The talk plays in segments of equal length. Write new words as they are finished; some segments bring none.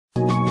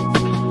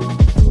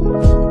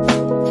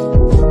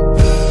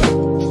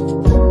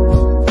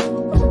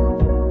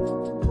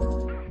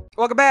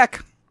welcome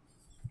back.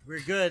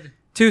 We're good.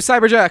 To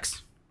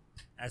Cyberjacks.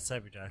 At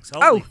Cyberjacks.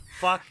 Holy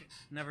fuck.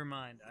 Never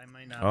mind. I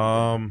might not.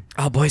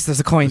 Oh, boys, there's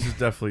a coin. This is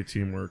definitely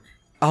teamwork.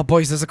 Oh,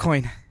 boys, there's a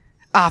coin.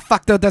 Ah,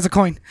 fuck, there's a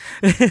coin.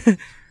 See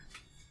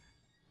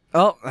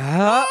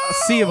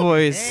you,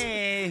 boys.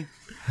 Hey.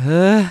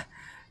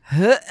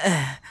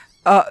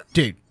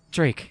 Dude.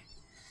 Drake.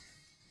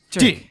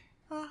 Drake.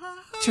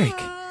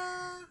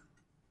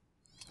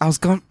 I was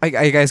going. You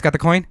guys got the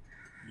coin?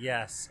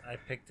 Yes, I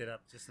picked it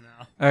up just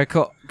now. All right,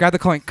 cool. Grab the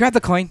coin. Grab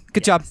the coin.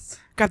 Good job.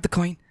 Grab the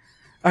coin.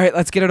 All right,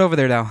 let's get it over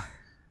there now.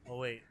 Oh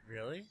wait,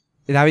 really?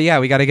 Yeah,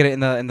 we got to get it in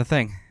the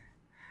thing.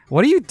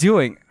 What are you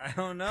doing? I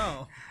don't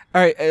know.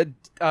 All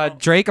right,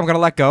 Drake, I'm gonna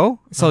let go.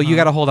 So you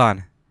got to hold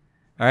on.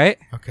 All right.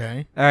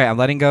 Okay. All right, I'm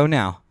letting go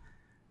now.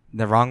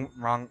 The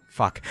wrong.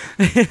 Fuck.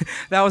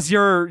 That was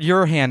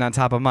your hand on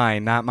top of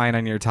mine, not mine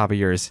on your top of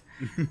yours.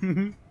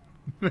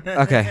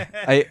 Okay.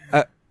 I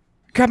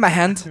grab my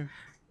hand.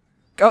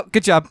 Oh,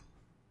 good job.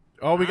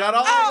 Oh, we got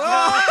all.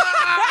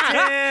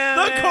 Damn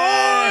the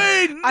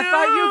coin! I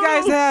thought you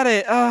guys had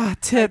it. Oh,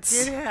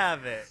 tits. I did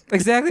have it.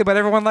 Exactly, but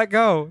everyone let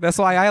go. That's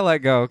why I let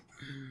go.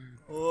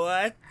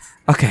 What?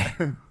 Okay.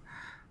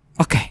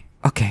 Okay.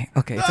 It's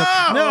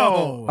okay.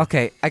 No.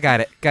 Okay, I got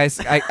it, guys.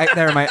 I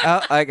never mind.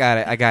 Oh, I got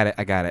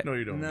it. No,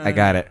 you don't. I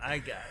got it. I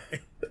got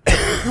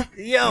it.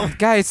 Yo.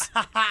 Guys.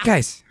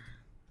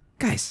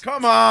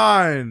 Come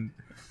on.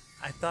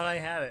 I thought I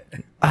had it.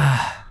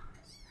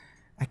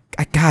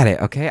 I got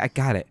it. Okay, I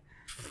got it.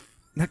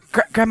 Now,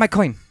 grab my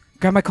coin.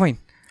 Grab my coin.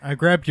 I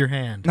grabbed your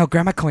hand. No,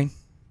 grab my coin.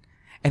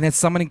 And then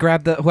somebody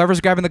grab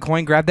whoever's grabbing the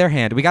coin, grab their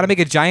hand. We got to make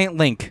a giant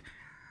link.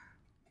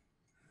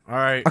 All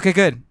right. Okay,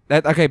 good.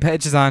 Okay,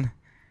 Pedge is on.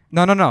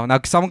 No. Now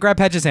someone grab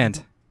Pedge's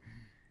hand.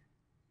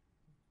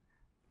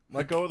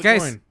 Let go of the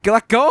Guys, coin.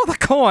 let go of the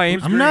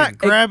coin. I'm not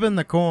grabbing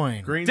the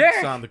coin. Green's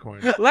Derek! on the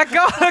coin. Let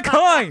go of the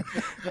coin.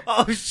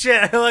 Oh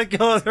shit! I let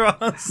go of the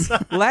wrong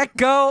side. Let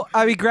go.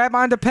 Grab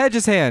onto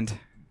Pedge's hand.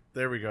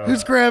 There we go.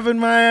 Who's grabbing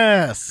my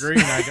ass? Green?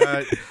 I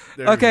got.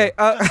 There Okay.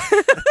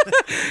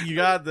 you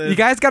got this. You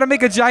guys got to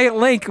make a giant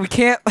link. We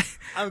can't.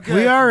 I'm good.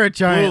 We are a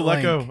giant Ooh,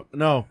 let link. go.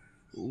 No.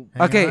 Hang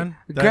Okay. on.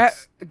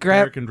 That's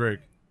Grab Derek and Drake.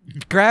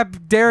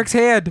 grab Derek's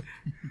hand.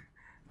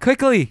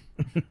 Quickly.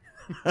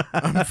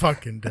 I'm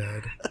fucking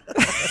dead.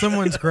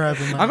 Someone's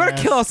grabbing my I'm gonna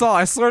ass. kill us all.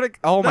 I swear to.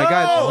 Oh my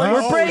god.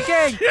 We're Oh,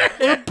 breaking.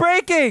 We're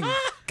breaking.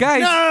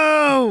 Guys.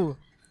 No!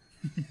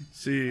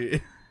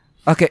 See.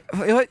 Okay.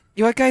 You know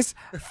what, guys?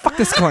 Fuck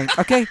this coin.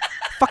 Okay.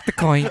 Fuck the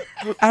coin.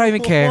 I don't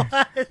even care.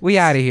 What? We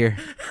out of here.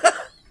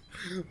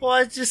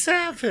 What just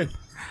happened?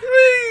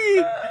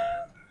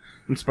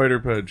 And Spider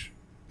Pudge.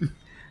 All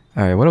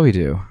right. What do we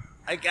do?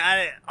 I got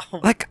it. Oh,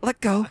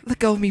 Let go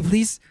of me,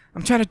 please.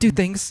 I'm trying to do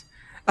things.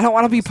 I don't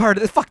want to be part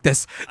of this. Fuck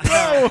this.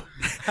 No.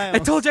 I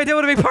told you I didn't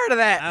want to be part of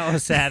that. I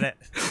almost had it.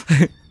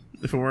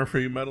 If it weren't for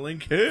you meddling,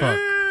 Fuck. All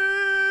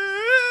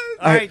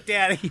right,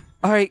 Daddy.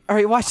 All right.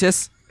 Watch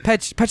this.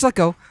 Pedge, let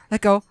go.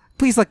 Let go.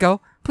 Please let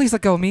go. Please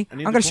let go of me. I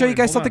need I'm the gonna show you coin.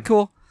 guys Hold something on.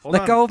 cool. Hold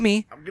Let on. go of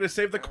me. I'm gonna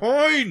save the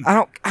coin. I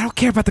don't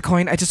care about the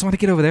coin. I just want to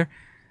get over there.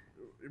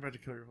 You're about to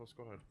kill your host.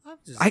 Go ahead. I'm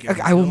just I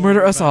gonna will go murder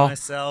over us by all.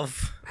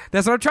 Myself.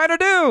 That's what I'm trying to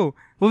do.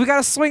 Well, we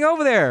gotta swing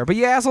over there, but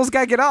you assholes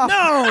gotta get off.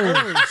 No!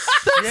 Holy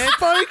shit.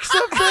 Spikes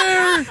up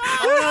there!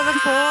 Oh, the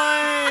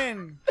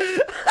coin.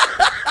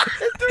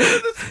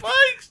 The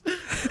spikes.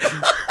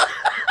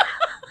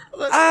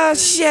 Ah,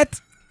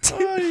 shit.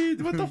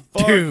 What the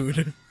fuck?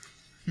 Dude.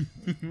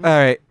 All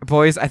right,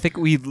 boys. I think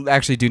we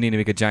actually do need to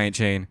make a giant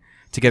chain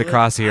to get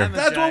across here. I'm a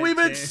That's what giant we've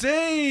been chain.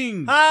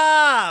 saying.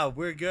 Ah,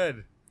 we're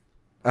good.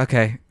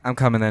 Okay, I'm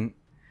coming then.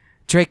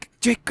 Drake,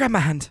 grab my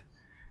hand.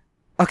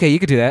 Okay, you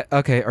could do that.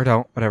 Okay, or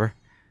don't. Whatever.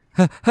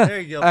 There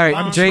you go. All right,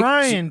 I'm Drake.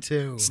 trying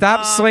to.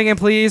 Stop swinging,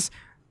 please.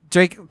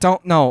 Drake,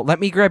 don't. No, let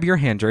me grab your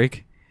hand,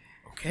 Drake.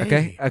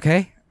 Okay.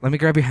 Okay. Let me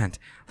grab your hand.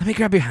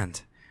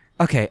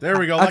 Okay. There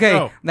we go. Let Okay,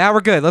 go. now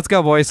we're good. Let's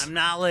go, boys. I'm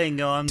not letting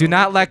go. I'm Do the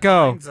not one let that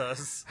go. binds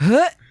us.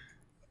 Huh?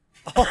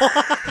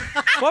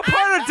 What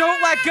part of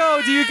don't let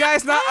go do you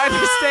guys not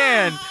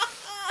understand?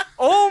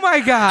 Oh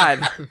my god.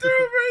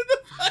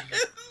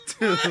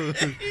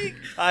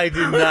 I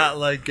did not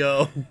let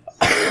go.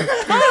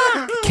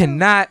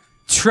 Cannot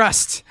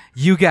trust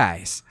you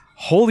guys.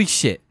 Holy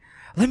shit.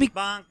 Let me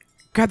Bonk.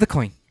 grab the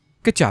coin.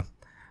 Good job.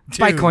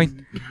 Spy Dude.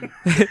 coin.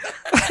 No.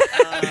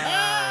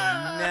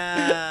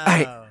 All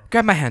right,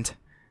 grab my hand.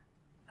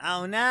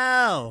 Oh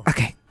no.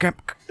 Okay, grab.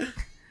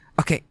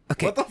 Okay.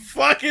 What the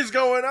fuck is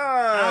going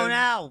on? Oh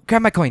no.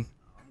 Grab my coin.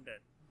 I'm good.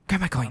 Grab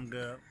my I'm coin.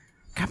 good.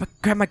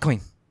 Grab my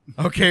coin.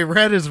 Okay,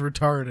 red is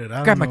retarded. I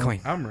don't Grab my know. coin.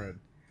 I'm red.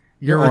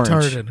 You're Orange.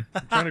 retarded.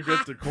 I'm trying to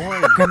get the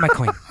coin. Grab my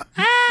coin.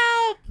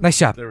 Nice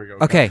job. There we go.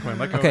 Okay. Grab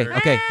the coin. Let go, Okay. Derek.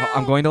 Okay.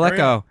 I'm going to let Hurry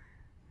go. up.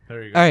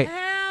 There you go. All right.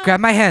 Grab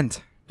my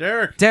hand.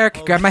 Derek.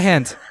 Derek, grab my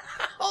hand.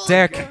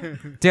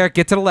 Derek,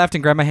 get to the left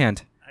and grab my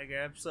hand. I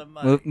grabbed some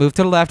money. Move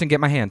to the left and get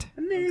my hand.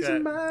 Okay.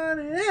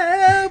 somebody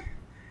help.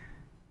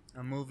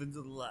 I'm moving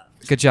to the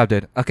left. Good job,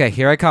 dude. Okay,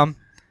 here I come.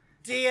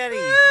 Daddy.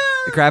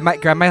 Grab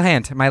my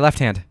hand, my left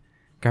hand.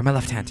 Grab my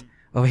left hand.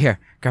 Over here.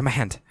 Grab my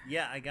hand.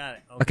 Yeah, I got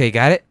it. Okay, you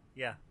got it?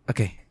 Yeah.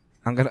 Okay.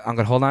 I'm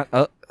gonna hold on.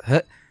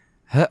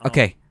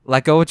 Okay.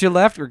 Let go with your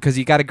left because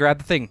you got to grab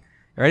the thing.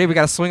 Ready? We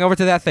got to swing over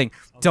to that thing.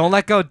 Okay. Don't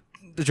let go,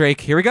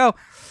 Drake. Here we go.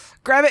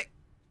 Grab it.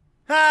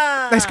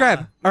 Ah! Nice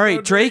grab. All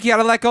right, Drake, you got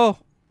to let go.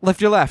 Lift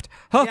your left.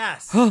 Huh.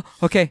 Yes.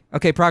 Okay.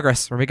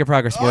 Progress. We're making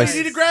progress, boys.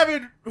 You need to grab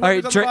it. All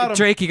right,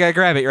 Drake, you got to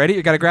grab it. You ready?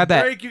 You got to grab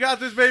that. Drake, you got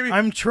this, baby.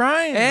 I'm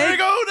trying. There you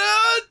go,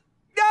 dude.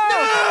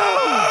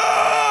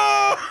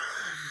 No!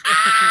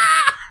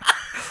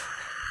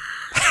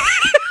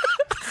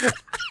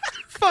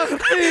 Fuck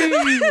me.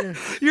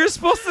 You're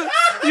supposed to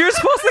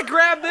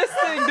grab this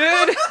thing,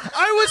 dude.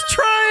 I was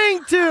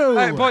trying to. All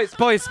right,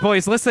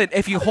 boys, listen.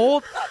 If you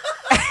hold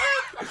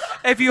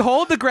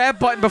the grab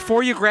button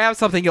before you grab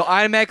something, you'll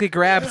automatically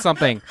grab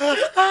something.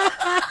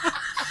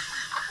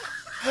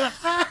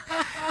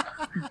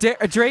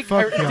 Drake,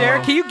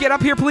 Derek, can you get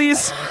up here,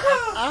 please?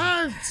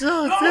 I'm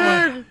so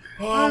dead.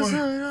 I'm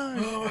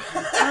so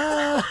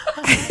dead.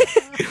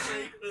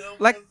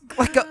 Let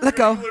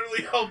go.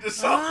 Literally held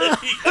this up.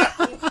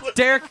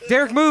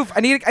 Derek, move.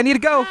 I need to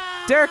go.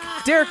 Derek,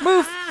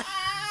 move.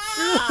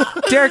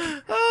 Derek,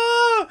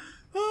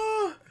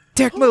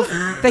 move.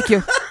 Thank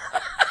you.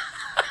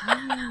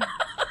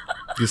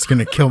 Just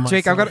gonna kill myself.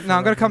 Jake, I'm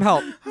gonna come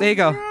help. There you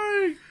go.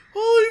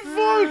 Holy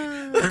fuck.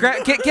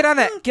 Get on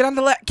that. Get on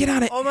the left. Get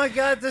on it. Oh my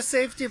God, the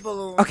safety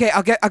balloon. Okay,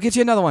 I'll get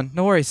you another one.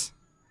 No worries.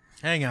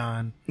 Hang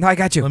on. No, I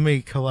got you. Let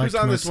me collect. Who's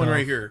on this one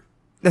right here?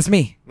 That's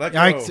me. Let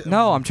go.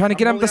 No, I'm trying to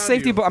get him the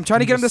safety. I'm trying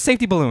to get him the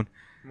safety balloon.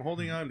 I'm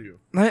holding on to you.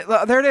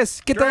 There it is.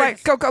 Get the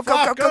light. Go.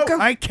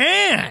 I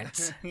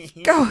can't.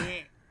 Go.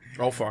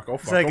 Oh fuck! Oh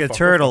fuck! It's like oh, a fuck,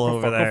 turtle oh, fuck,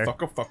 over oh, there.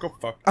 Fuck! Oh fuck! Oh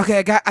fuck!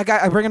 Okay,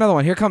 I bring another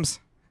one. Here it comes.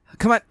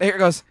 Come on. Here it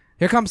goes.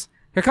 Here it comes.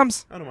 I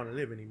don't want to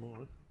live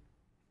anymore.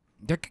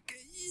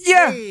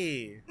 Yeah.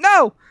 Hey,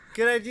 No.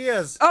 good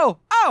ideas. Oh,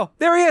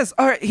 there he is.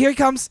 All right, here he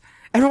comes.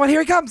 Everyone, here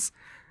he comes.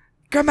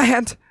 Grab my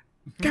hand.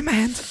 Grab my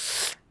hand.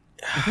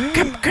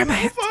 Grab my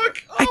hand. Fuck!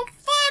 Oh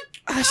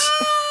fuck!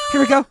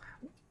 Here we go.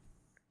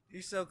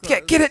 You're so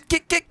close. Get it.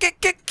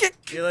 Get.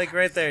 You're like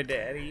right there,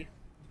 Daddy.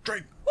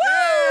 Drake.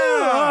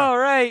 Woo! All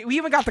right, we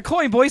even got the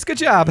coin, boys. Good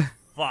job.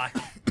 Fuck.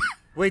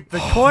 Wait, the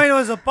coin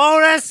was a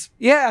bonus?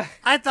 Yeah.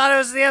 I thought it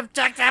was the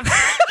objective.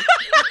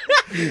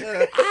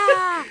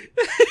 I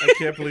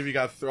can't believe you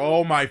got through.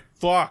 Oh my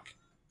fuck!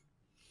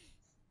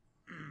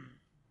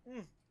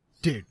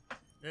 Dude.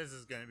 This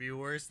is gonna be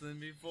worse than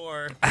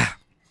before.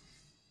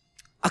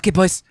 Okay,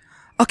 boys.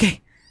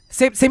 Okay,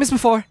 same as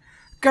before.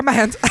 Grab my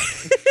hand.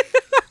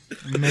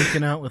 I'm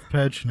making out with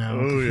Pedge now.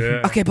 Oh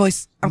yeah. Okay,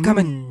 boys, I'm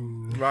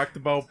coming. Rock the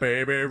boat,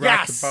 baby. Rock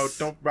Yes! the boat.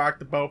 Don't rock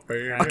the boat,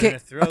 baby. Okay, gonna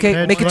throw okay,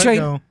 Pedge, make it let train.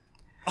 go.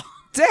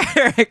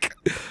 Derek.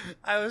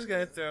 I was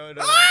gonna throw it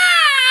away.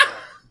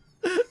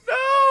 No,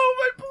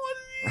 my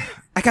bloody.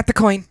 I got the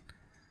coin.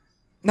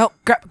 No,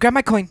 grab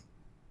my coin.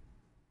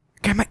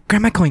 Grab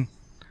my coin.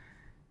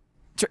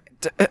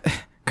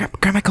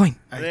 Grab my coin.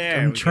 There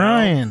I'm we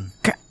trying.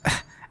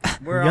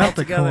 We're got all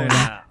the together coin.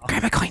 now.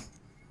 Grab my coin.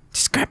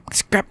 Just grab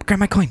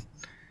my coin.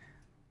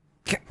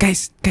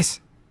 Guys.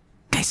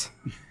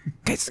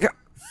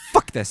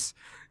 Fuck this.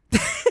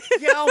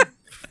 Yo,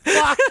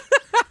 fuck.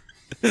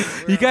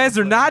 You guys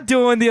are not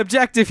doing the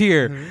objective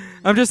here.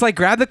 I'm just like,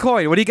 grab the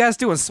coin. What are you guys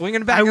doing?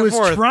 Swinging back I and was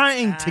forth.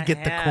 trying to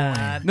get the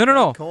had coin.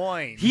 No. the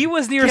coin. He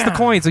was nearest the Yeah.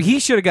 coin, so he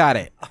should have got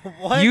it.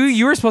 What?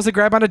 You were supposed to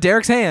grab onto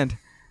Derek's hand.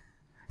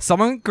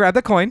 Someone grab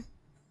the coin.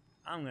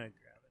 I'm gonna grab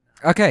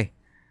it now. Okay.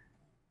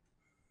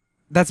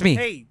 That's me.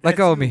 Hey, let that's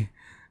go of you. me.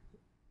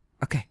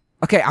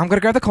 Okay, I'm gonna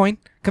grab the coin.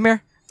 Come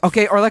here.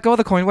 Okay, or let go of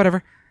the coin,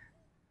 whatever.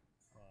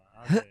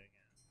 I'll do it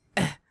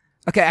again.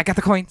 Okay, I got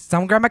the coin.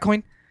 Someone grab my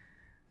coin.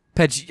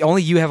 Pedge,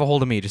 only you have a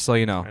hold of me, just so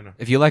you know. I know.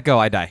 If you let go,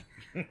 I die.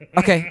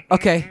 Okay.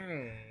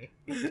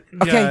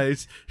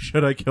 Guys,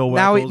 should I kill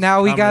Now we Wickkles?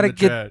 gotta Comment in the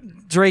get chat.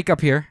 Drake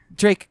up here.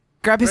 Drake,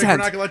 grab his Drake,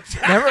 hand. we're not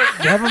gonna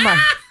let Never mind.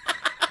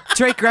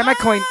 Drake, grab my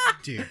coin.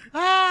 Dude.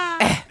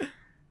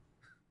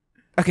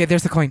 Okay,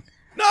 there's the coin.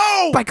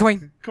 No! My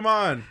coin. Come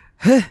on.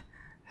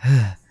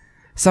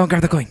 Someone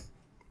grab the coin.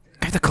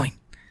 Grab the coin.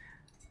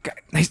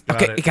 Nice.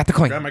 Got Okay, it. you got the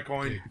coin. Grab my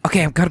coin.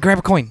 Okay, I'm gonna grab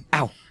a coin.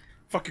 Ow.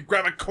 Fucking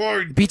grab my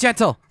coin. Be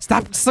gentle.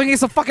 Stop swinging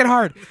so fucking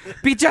hard.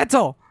 Be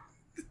gentle.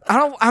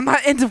 I'm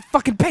not into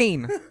fucking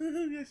pain.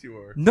 Yes, you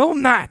are. No,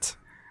 I'm not.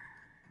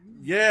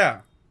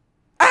 Yeah.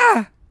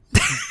 Ah.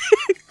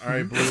 All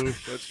right, Blue.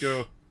 Let's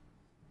go.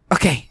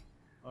 Okay.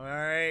 All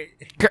right.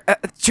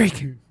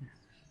 Drake.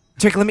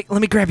 Drake,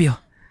 let me grab you.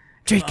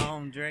 Drake.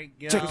 Drake,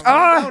 go. Drake.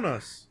 Ah! Down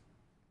us.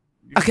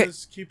 You Okay.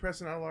 Just keep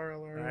pressing LR.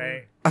 All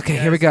right. Okay,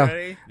 You here we guys go.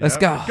 ready? Let's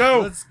Yep. go. Go.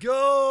 Let's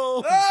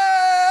go.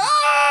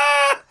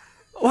 Ah!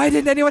 Why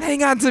didn't anyone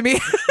hang on to me?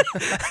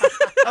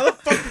 How the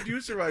fuck did you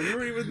survive? You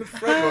weren't even in the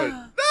front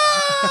one.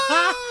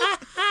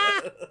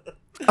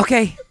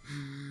 Okay.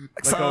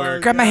 Let go,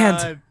 Eric. Grab my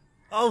hand.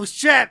 Oh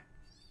shit.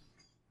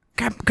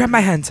 Grab my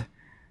hand.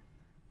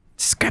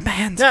 Just grab my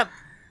hand. Yep.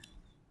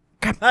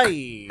 Grab.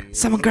 Hey.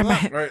 Someone grab my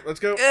hand. All right, let's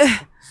go.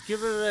 Let's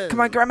give it a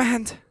Come on, grab my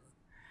hand.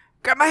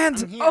 Grab my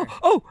hand. I'm here.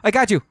 Oh, I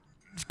got you.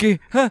 Okay.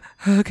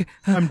 Okay.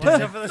 I'm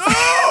dead. Except for the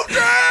Oh,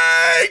 Drake!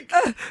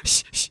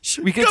 Shh, shh, shh.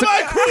 We get Come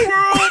on, cool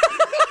world.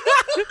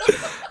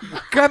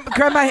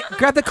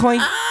 grab the coin.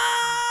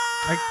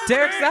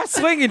 Derek's not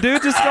swinging,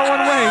 dude. Just go one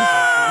way.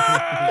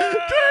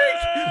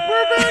 Drake,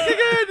 we're back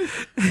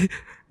again.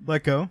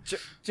 Let go.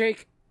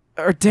 Jake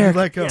or Derek.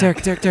 Let go.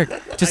 Derek.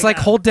 Just like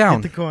hold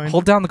down. Hit the coin.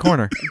 Hold down the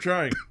corner. I'm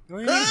trying.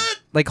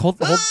 Like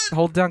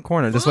hold down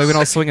corner. This way we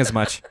don't swing as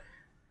much.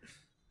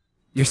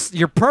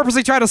 You're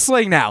purposely trying to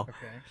swing now.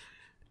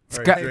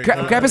 Okay. All right,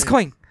 Drake, Grab his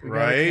coin. We gotta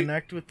Right.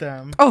 connect with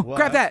them. Oh, What?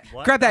 grab that.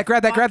 What Grab that.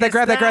 Grab that. the Grab that. fuck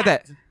Grab is that. Grab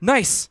that. that?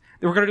 Nice.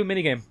 We're gonna do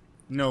minigame.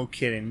 No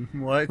kidding.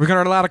 What? We're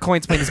gonna earn a lot of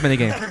coins playing this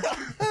minigame.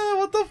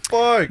 What the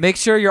fuck? Make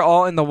sure you're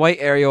all in the white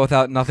area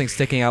without nothing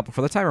sticking out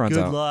before the timer runs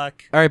Good out.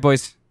 luck. All right,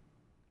 boys.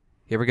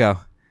 Here we go.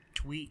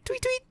 Tweet.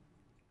 Tweet.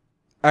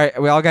 All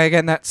right, we all gotta get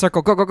in that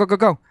circle.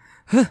 Go.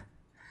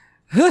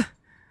 Huh.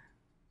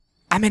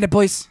 I'm in it,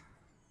 boys.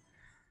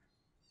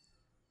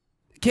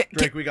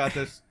 Drake, we got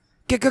this.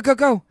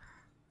 Go.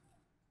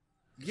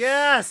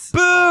 Yes.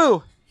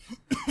 Boo!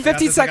 15 I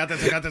got seconds.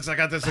 this. I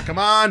got this. Come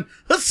on.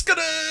 Let's get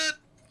it.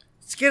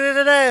 Let's get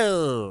it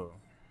out.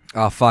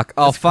 Oh fuck!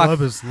 Oh This fuck!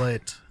 club is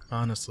lit,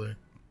 honestly.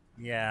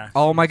 Yeah.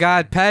 Oh my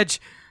God, Pedge.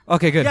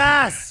 Okay, good.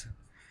 Yes.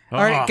 All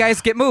right,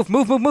 guys, move.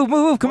 Come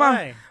on,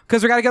 Why?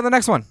 because we gotta get to the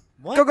next one.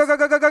 What? Go.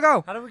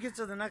 How do we get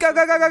to the next? Go.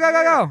 one from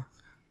here? Go.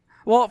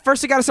 Well,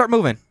 first you gotta start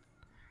moving.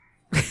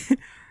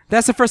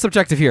 That's the first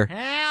objective here.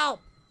 Help!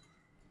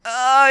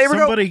 Here we go.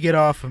 Somebody get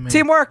off of me.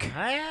 Teamwork.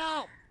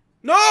 Help!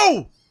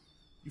 No.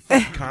 You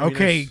fucking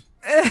communist. Okay.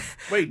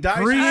 Wait, dice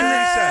Green.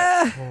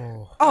 reset.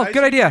 Oh. Oh, Dice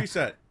good idea.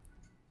 Reset.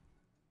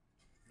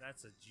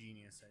 That's a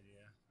genius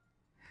idea.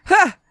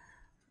 Ha!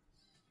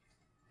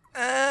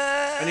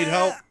 I need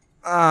help.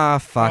 Ah,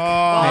 fuck.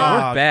 Oh. Man,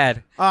 we're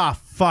bad. Ah,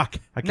 fuck.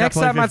 I can't Next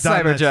believe time on you've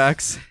done this.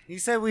 Cyberjacks. He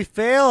said we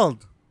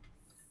failed.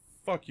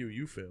 Fuck you.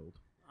 You failed.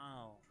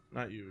 Oh.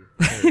 Not you.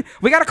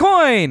 We got a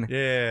coin.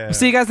 Yeah. We'll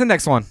see you guys in the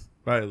next one.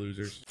 Bye,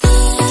 losers.